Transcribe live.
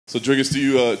So, Dricus,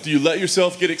 do you let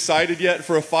yourself get excited yet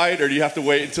for a fight, or do you have to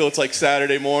wait until it's like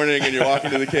Saturday morning and you're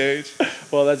walking to the cage?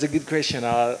 Well, that's a good question.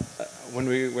 When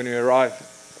we arrived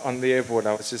on the airport,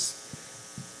 I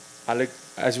looked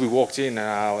as we walked in, and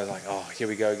I was like, "Oh, here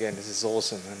we go again. This is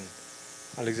awesome." And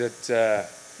I looked at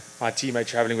my teammate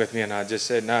traveling with me, and I just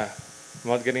said, "No, I'm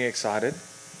not getting excited.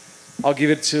 I'll give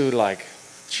it to like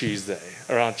Tuesday,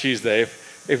 around Tuesday.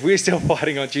 If we're still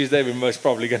fighting on Tuesday, we're most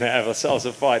probably going to have ourselves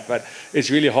a fight. But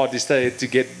it's really hard to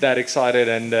get that excited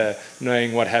and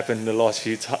knowing what happened the last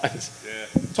few times."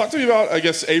 Yeah. Talk to me about, I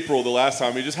guess, April, the last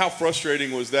time. I mean, just how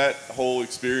frustrating was that whole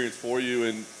experience for you?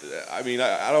 And I mean,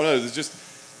 I don't know.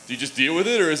 Do you just deal with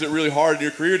it, or is it really hard in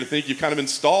your career to think you've kind of been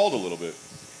stalled a little bit?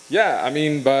 Yeah, I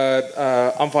mean, but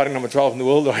I'm fighting number 12 in the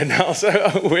world right now, so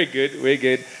we're good. We're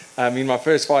good. I mean, my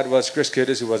first fight was Chris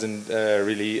Curtis, who wasn't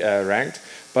really ranked.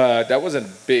 But that was a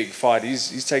big fight.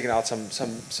 He's taken out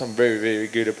some very, very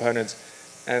good opponents.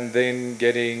 And then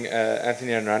getting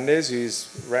Anthony Hernandez, who's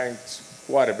ranked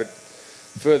quite a bit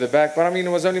further back. But I mean, it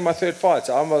was only my third fight.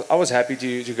 So I was happy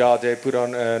to go out there, put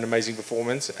on an amazing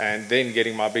performance, and then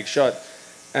getting my big shot.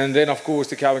 And then, of course,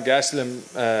 the Calvin Gastelum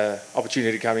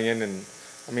opportunity coming in. And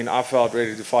I mean, I felt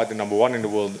ready to fight the number 1 in the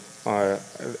world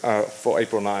for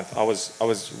April 9th. I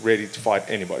was ready to fight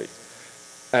anybody.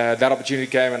 That opportunity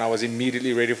came, and I was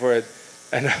immediately ready for it.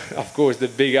 And of course, the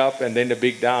big up and then the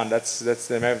big down. That's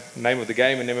the name of the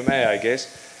game in MMA, I guess.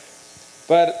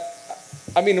 But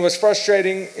I mean, it was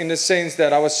frustrating in the sense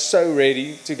that I was so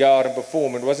ready to go out and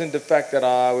perform. It wasn't the fact that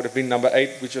I would have been number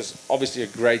 8, which was obviously a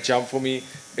great jump for me.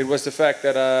 It was the fact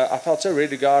that I felt so ready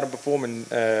to go out and perform, and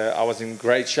I was in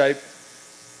great shape.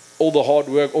 All the hard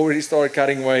work already started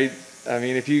cutting weight. I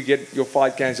mean, if you get your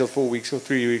fight cancelled 4 weeks or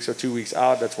 3 weeks or 2 weeks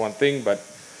out, that's one thing. But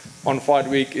on fight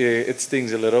week, it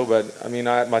stings a little. But I mean,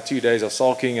 I had my 2 days of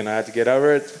sulking, and I had to get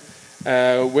over it.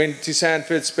 Went to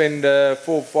Sanford, spent 4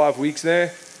 or 5 weeks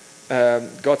there.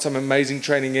 Got some amazing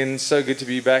training in. So good to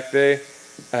be back there.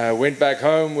 Went back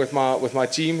home with my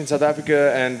team in South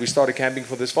Africa, and we started camping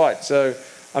for this fight. So,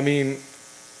 I mean,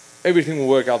 everything will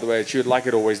work out the way it should, like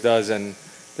it always does. And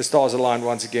the stars aligned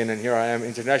once again, and here I am,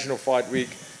 International Fight Week.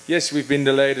 Yes, we've been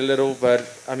delayed a little, but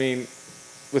I mean,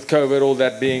 with COVID, all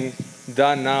that being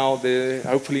done now,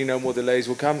 hopefully no more delays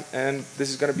will come, and this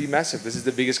is going to be massive. This is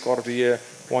the biggest card of the year.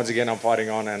 Once again, I'm fighting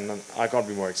on, and I can't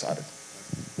be more excited.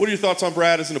 What are your thoughts on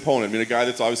Brad as an opponent? I mean, a guy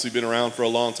that's obviously been around for a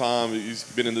long time. He's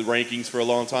been in the rankings for a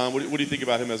long time. What do you think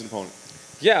about him as an opponent?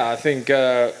 Yeah, I think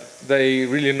they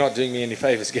really are not doing me any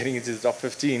favors getting into the top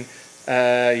 15.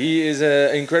 He is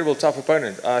an incredible tough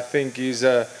opponent. I think he's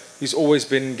always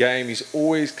been game. He's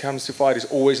always comes to fight. He's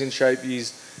always in shape.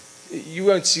 You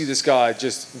won't see this guy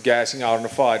just gassing out in a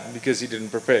fight because he didn't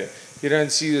prepare. You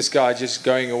don't see this guy just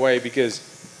going away because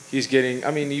he's getting.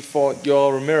 I mean, he fought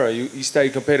Yoel Romero. He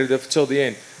stayed competitive till the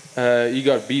end. He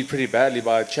got beat pretty badly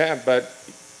by a champ, but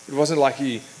it wasn't like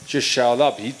he just shelled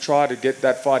up. He tried to get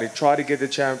that fight. He tried to get the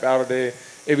champ out of there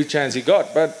every chance he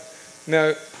got. But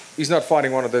no, he's not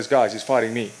fighting one of those guys. He's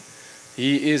fighting me.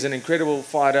 He is an incredible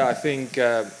fighter. I think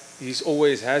he's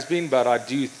always has been, but I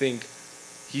do think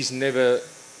he's never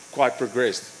quite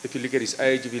progressed. If you look at his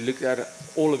age, if you look at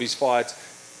all of his fights,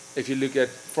 if you look at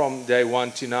from day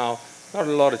one to now, not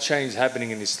a lot of change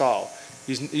happening in his style.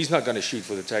 He's not going to shoot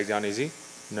for the takedown, is he?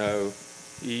 No.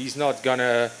 He's not going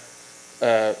to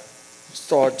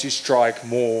start to strike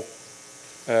more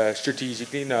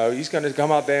strategically. No, he's going to come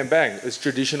out there and bang. It's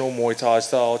traditional Muay Thai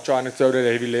style, trying to throw the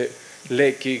heavy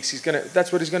leg kicks.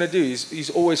 That's what he's going to do. He's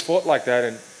always fought like that,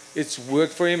 and it's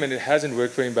worked for him, and it hasn't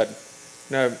worked for him. But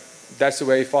no, that's the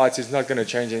way he fights. It's not going to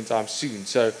change anytime soon.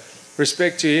 So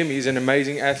respect to him. He's an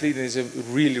amazing athlete, and he's a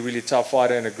really, really tough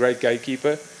fighter and a great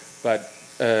gatekeeper. But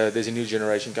there's a new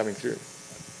generation coming through.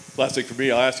 Last thing for me,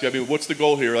 I'll ask you, I mean, what's the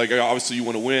goal here? Like, obviously you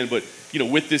want to win, but, you know,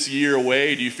 with this year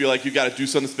away, do you feel like you got to do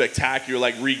something spectacular,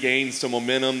 like regain some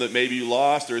momentum that maybe you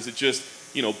lost, or is it just,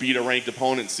 you know, beat a ranked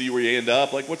opponent and see where you end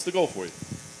up? Like, what's the goal for you?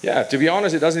 Yeah, to be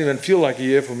honest, it doesn't even feel like a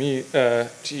year for me.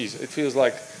 It feels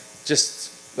like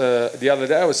just the other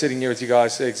day I was sitting here with you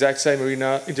guys, the exact same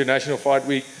arena, International Fight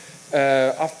Week.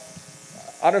 I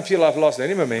don't feel I've lost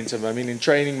any momentum. I mean, in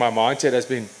training, my mindset has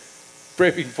been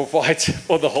prepping for fights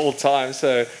for the whole time.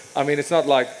 So, I mean, it's not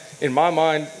like, in my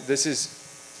mind, this is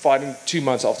fighting 2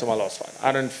 months after my last fight.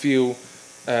 I don't feel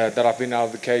that I've been out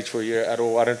of the cage for a year at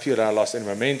all. I don't feel that I lost any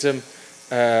momentum.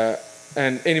 And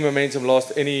any momentum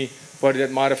lost, anybody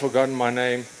that might have forgotten my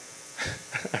name,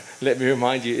 let me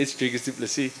remind you, it's Dricus Du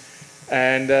Plessis.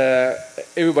 And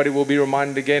everybody will be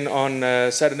reminded again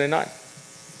on Saturday night.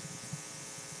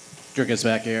 Dricus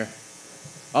back here.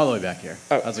 All the way back here.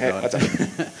 Oh, how's it hey,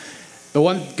 going? The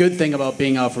one good thing about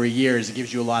being out for a year is it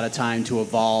gives you a lot of time to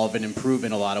evolve and improve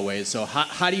in a lot of ways. So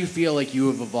how do you feel like you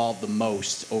have evolved the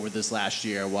most over this last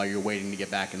year while you're waiting to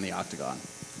get back in the octagon?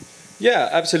 Yeah,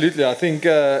 absolutely. I think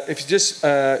if you just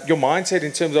your mindset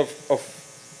in terms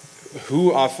of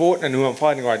who I fought and who I'm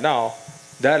fighting right now,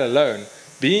 that alone,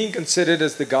 being considered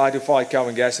as the guy to fight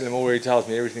Calvin Gastelum already tells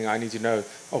me everything I need to know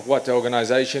of what the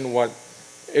organization, what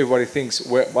everybody thinks,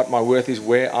 what my worth is,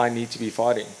 where I need to be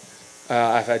fighting.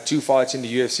 I've had 2 fights in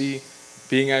the UFC.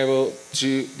 Being able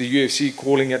to, the UFC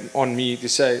calling it on me to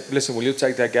say, listen, will you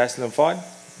take that Gastelum fight?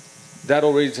 That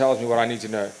already tells me what I need to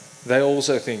know. They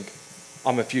also think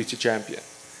I'm a future champion.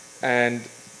 And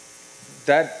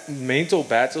that mental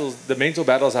battles, the mental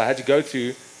battles I had to go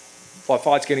through by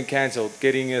fights getting cancelled,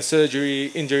 getting a surgery,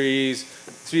 injuries,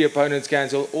 3 opponents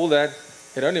cancelled, all that,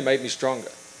 it only made me stronger.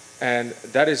 And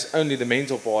that is only the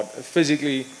mental part.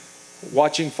 Physically,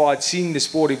 watching fights, seeing the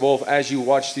sport evolve as you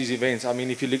watch these events. I mean,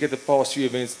 if you look at the past few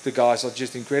events, the guys are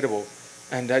just incredible.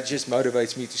 And that just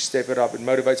motivates me to step it up. It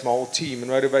motivates my whole team. It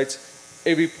motivates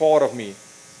every part of me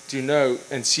to know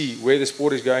and see where the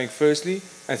sport is going, firstly.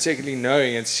 And secondly,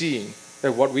 knowing and seeing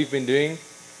that what we've been doing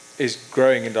is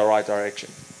growing in the right direction.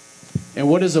 And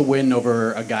what does a win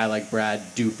over a guy like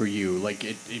Brad do for you? Like,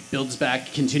 it builds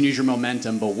back, continues your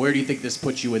momentum, but where do you think this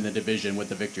puts you in the division with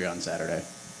the victory on Saturday?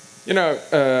 You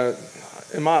know,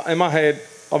 in my head,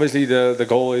 obviously the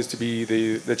goal is to be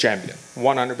the champion.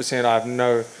 100%. I have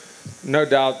no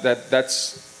doubt that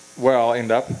that's where I'll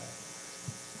end up.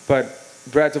 But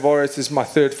Brad Tavares is my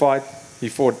 3rd fight. He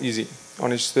fought easy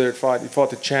on his 3rd fight. He fought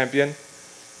the champion.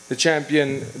 The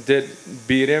champion did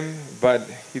beat him, but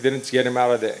he didn't get him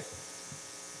out of there.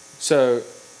 So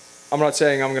I'm not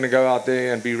saying I'm going to go out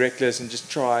there and be reckless and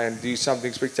just try and do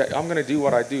something spectacular. I'm going to do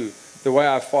what I do. The way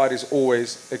I fight is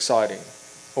always exciting.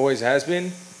 Always has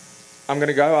been. I'm going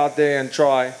to go out there and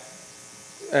try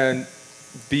and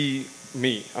be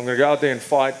me. I'm going to go out there and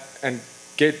fight and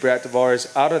get Brad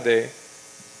Tavares out of there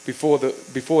before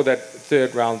that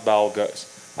 3rd round bell goes.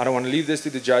 I don't want to leave this to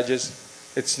the judges.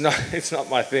 It's not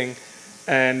my thing.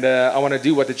 And I want to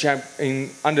do what the champ,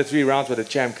 in under 3 rounds, what the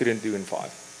champ couldn't do in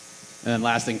 5. And then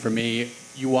last thing for me,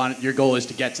 your goal is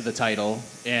to get to the title,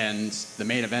 and the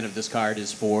main event of this card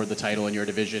is for the title in your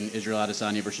division, Israel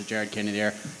Adesanya versus Jared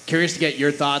Cannonier. Curious to get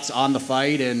your thoughts on the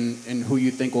fight and who you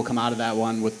think will come out of that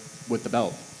one with the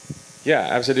belt. Yeah,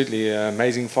 absolutely.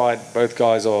 Amazing fight. Both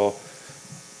guys are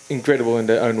incredible in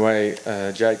their own way.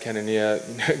 Jared Cannonier,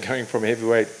 going from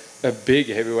heavyweight, a big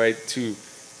heavyweight, to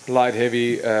light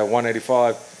heavy,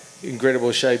 185.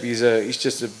 Incredible shape. He's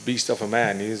just a beast of a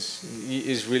man. He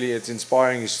is really, it's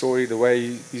inspiring, his story, the way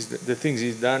the things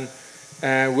he's done,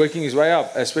 and working his way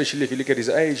up, especially if you look at his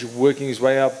age, working his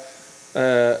way up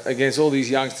against all these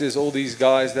youngsters, all these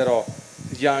guys that are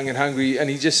young and hungry,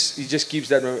 and he just keeps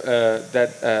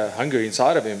that hunger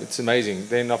inside of him. It's amazing.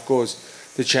 Then of course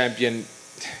the champion,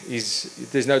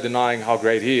 there's no denying how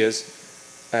great he is.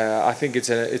 I think it's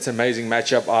an amazing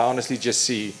matchup. I honestly just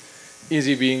see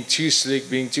Izzy being too slick,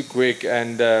 being too quick,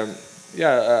 and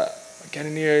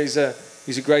Cannonier is a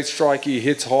great striker. He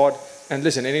hits hard, and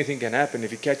listen, anything can happen.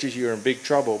 If he catches you, you're in big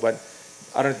trouble. But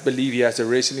I don't believe he has the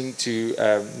wrestling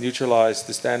to neutralize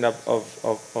the stand-up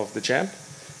of the champ.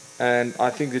 And I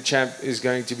think the champ is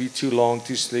going to be too long,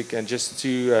 too slick, and just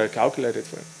too calculated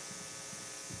for him.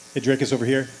 Hey, Dricus over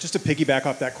here. Just to piggyback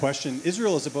off that question,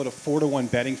 Israel is about a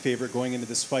 4-1 betting favorite going into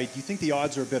this fight. Do you think the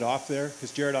odds are a bit off there?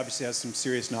 Because Jared obviously has some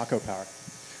serious knockout power.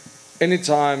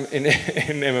 Anytime in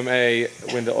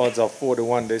MMA, when the odds are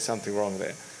 4-1, there's something wrong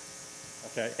there.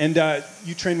 Okay. And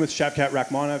you trained with Shavkat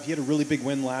Rakhmonov. He had a really big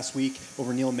win last week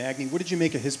over Neil Magny. What did you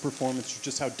make of his performance,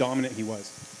 just how dominant he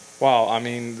was? Wow, I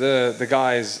mean, the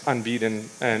guy is unbeaten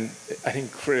and an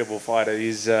incredible fighter.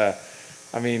 He's...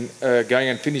 going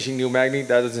and finishing Neil Magny,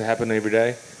 that doesn't happen every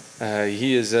day.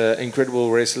 He is an incredible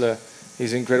wrestler.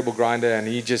 He's an incredible grinder, and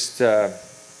he just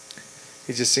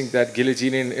sinked that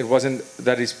guillotine in. It wasn't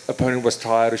that his opponent was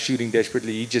tired or shooting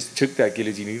desperately. He just took that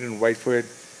guillotine. He didn't wait for it.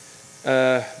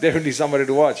 Definitely somebody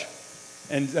to watch.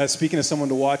 And speaking of someone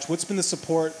to watch, what's been the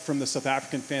support from the South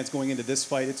African fans going into this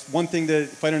fight? It's one thing to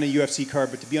fight on a UFC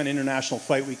card, but to be on International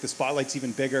Fight Week, the spotlight's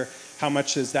even bigger. How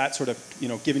much is that sort of,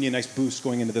 giving you a nice boost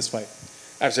going into this fight?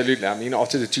 Absolutely. I mean,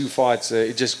 after the 2 fights,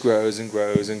 it just grows and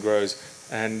grows and grows.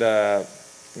 And,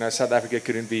 South Africa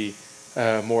couldn't be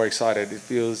more excited. It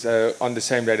feels on the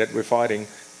same day that we're fighting,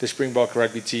 the Springbok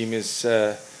rugby team is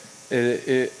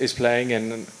playing,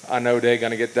 and I know they're going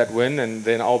to get that win, and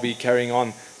then I'll be carrying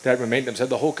on that momentum. So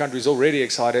the whole country is already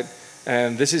excited.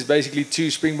 And this is basically 2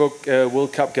 Springbok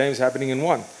World Cup games happening in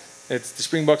one. It's the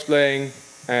Springboks playing,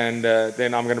 and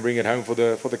then I'm going to bring it home for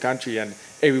the country, and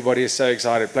everybody is so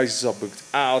excited. Places are booked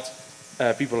out.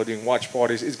 People are doing watch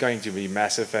parties. It's going to be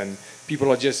massive, and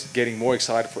people are just getting more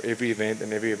excited for every event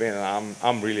and every event. And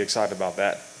I'm really excited about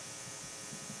that.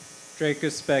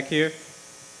 Dricus back here.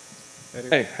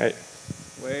 Hey.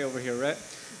 Way over here, right?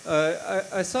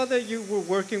 I saw that you were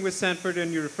working with Sanford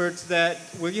and you referred to that.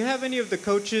 Will you have any of the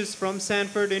coaches from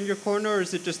Sanford in your corner, or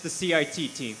is it just the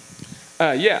CIT team?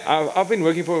 Yeah, I've been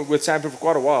working with Sanford for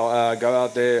quite a while. Go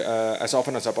out there as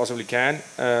often as I possibly can.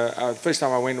 First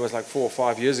time I went was like 4 or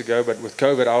 5 years ago, but with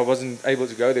COVID I wasn't able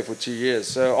to go there for 2 years.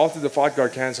 So after the fight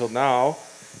got cancelled now,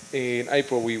 in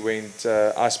April we went,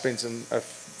 I spent some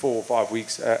 4 or 5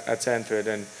 weeks at Sanford,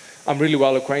 and I'm really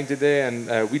well acquainted there,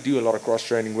 and we do a lot of cross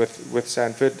training with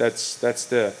Sanford. That's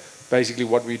basically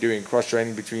what we're doing, cross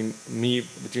training between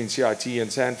CIT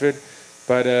and Sanford.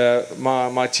 But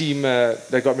my team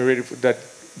that got me ready for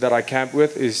that I camp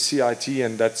with is CIT,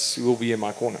 and will be in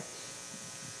my corner.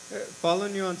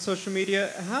 Following you on social media,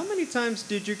 how many times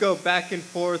did you go back and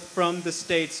forth from the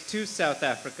States to South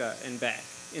Africa and back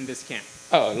in this camp?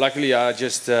 Oh, luckily I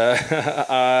just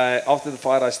after the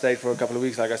fight I stayed for a couple of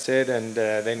weeks, like I said, and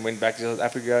then went back to South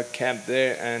Africa, camped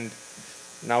there, and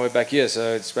now we're back here.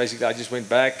 So it's basically I just went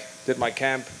back, did my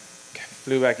camp,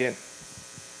 flew back in.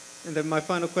 And then my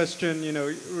final question, you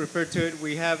referred to it,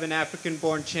 we have an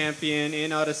African-born champion in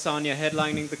Adesanya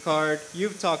headlining the card.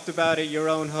 You've talked about it, your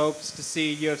own hopes to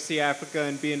see UFC Africa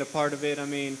and being a part of it. I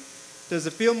mean, does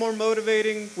it feel more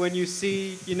motivating when you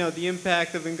see, the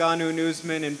impact of Ngannou and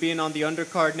Usman and being on the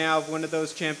undercard now of one of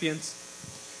those champions?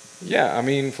 Yeah, I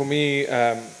mean, for me,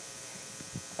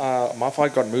 my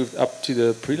fight got moved up to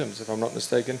the prelims, if I'm not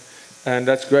mistaken. And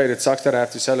that's great. It sucks that I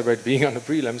have to celebrate being on the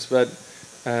prelims, but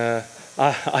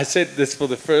I said this for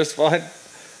the first fight.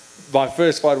 My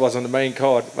first fight was on the main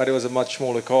card, but it was a much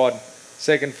smaller card.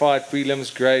 Second fight,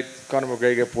 prelims, great. Conor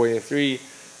McGregor, Poirier 3.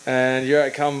 And here I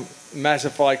come,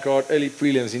 massive fight card, early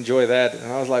prelims, enjoy that.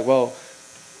 And I was like, well,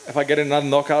 if I get another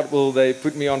knockout, will they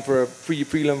put me on for a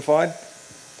pre-prelim fight?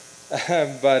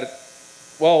 But,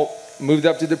 well, moved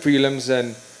up to the prelims,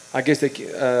 and I guess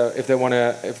if they want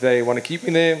to keep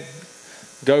me there,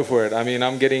 go for it. I mean,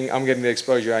 I'm getting the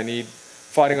exposure I need.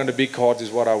 Fighting on the big cards is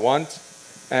what I want,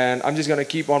 and I'm just going to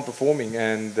keep on performing.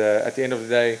 And at the end of the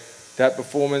day, that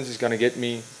performance is going to get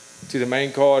me to the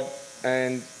main card.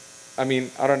 And I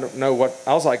mean, I don't know what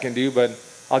else I can do, but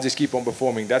I'll just keep on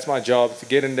performing. That's my job, to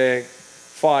get in there,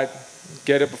 fight,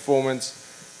 get a performance,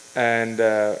 and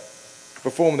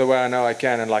perform the way I know I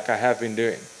can and like I have been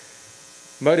doing.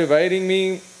 Motivating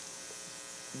me,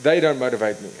 they don't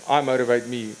motivate me. I motivate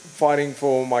me. Fighting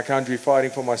for my country,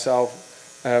 fighting for myself,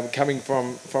 coming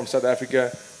from South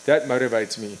Africa, that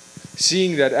motivates me.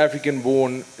 Seeing that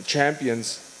African-born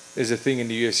champions is a thing in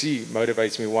the UFC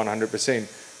motivates me 100%.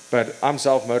 But I'm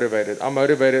self-motivated. I'm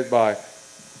motivated by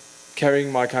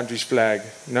carrying my country's flag,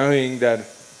 knowing that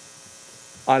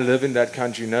I live in that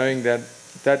country, knowing that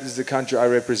that is the country I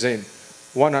represent.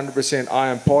 100% I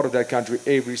am part of that country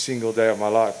every single day of my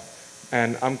life.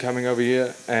 And I'm coming over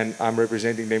here and I'm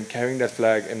representing them, carrying that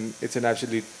flag, and it's an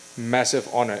absolute massive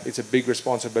honor. It's a big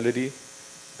responsibility,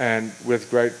 and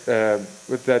with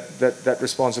that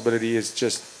responsibility is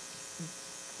just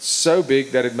so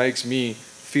big that it makes me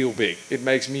feel big. It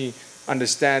makes me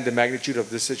understand the magnitude of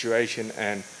this situation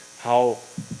and how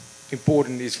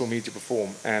important it is for me to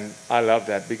perform, and I love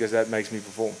that because that makes me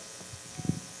perform.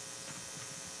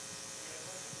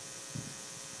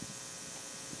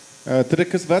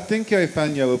 Dricus, wat dink jy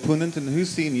van jou opponent en hoe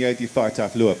sien jy die fight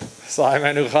afloop?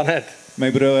 Simon, hoe gaan dit?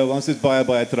 My broer, ons is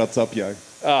baie trots op jou.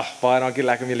 Baie dankie,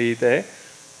 lekker om julle hier te hê.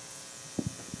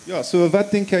 Ja, so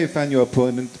wat dink jy van jou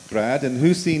opponent, Brad, en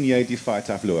hoe sien jy die fight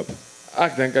afloop?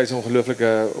 Ek dink hy is 'n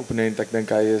ongelooflike opponent. Ek dink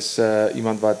hy is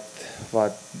iemand wat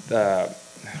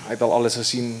hy het al alles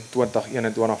gesien,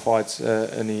 21 fights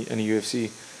in die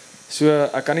UFC. So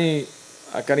ek kan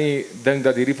nie dink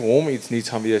dat hierdie vir hom iets niets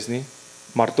gaan wees nie.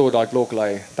 Maar tot daai klok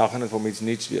lui, dan gaan dit vir hom iets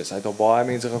niets wees. Hy het al baie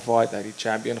mense gefight, hy het die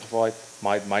champion gefight,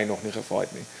 maar hy het my nog nie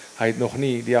gefight nie. Hy het nog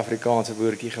nie die Afrikaanse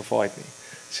woordjie gefight nie.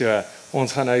 So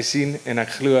ons gaan nou sien, en ek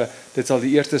glo dit sal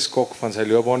die eerste skok van sy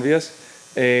loopbaan wees.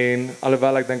 En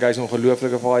alhoewel ek dink hy is 'n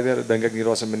ongelooflike fighter, dink ek nie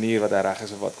daar's 'n manier wat hy reg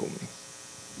is of wat kom nie.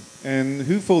 En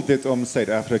hoe voel dit om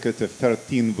Suid-Afrika te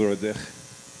verteenwoordig?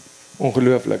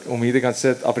 Ongelooflik om hier te kan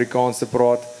sit, Afrikaans te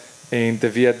praat en te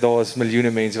weet daar's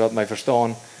miljoene mense wat my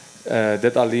verstaan.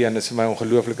 Dit alleen is vir my 'n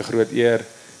ongelooflike groot eer,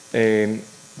 en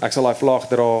ek sal daai vlag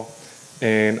dra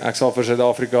en ek sal vir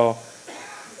Suid-Afrika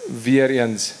weer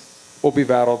eens op die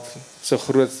wêreld se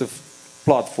grootste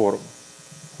platform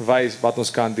wys wat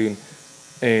ons kan doen,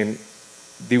 en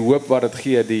die hoop wat dit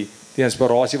gee, die die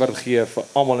inspirasie wat dit gee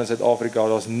vir almal in Suid-Afrika.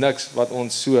 Daar's niks wat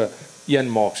ons so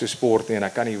een maak so sport nie en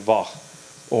ek kan nie wag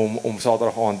om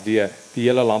Saterdag aand weer die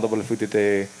hele land op hulle voete te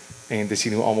hê en te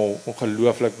sien hoe almal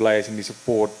ongelooflik bly is in die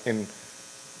support en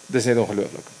dis net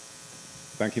ongelooflik.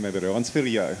 Dankie my broer, ons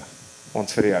vir jou.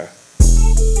 Ons vir jou.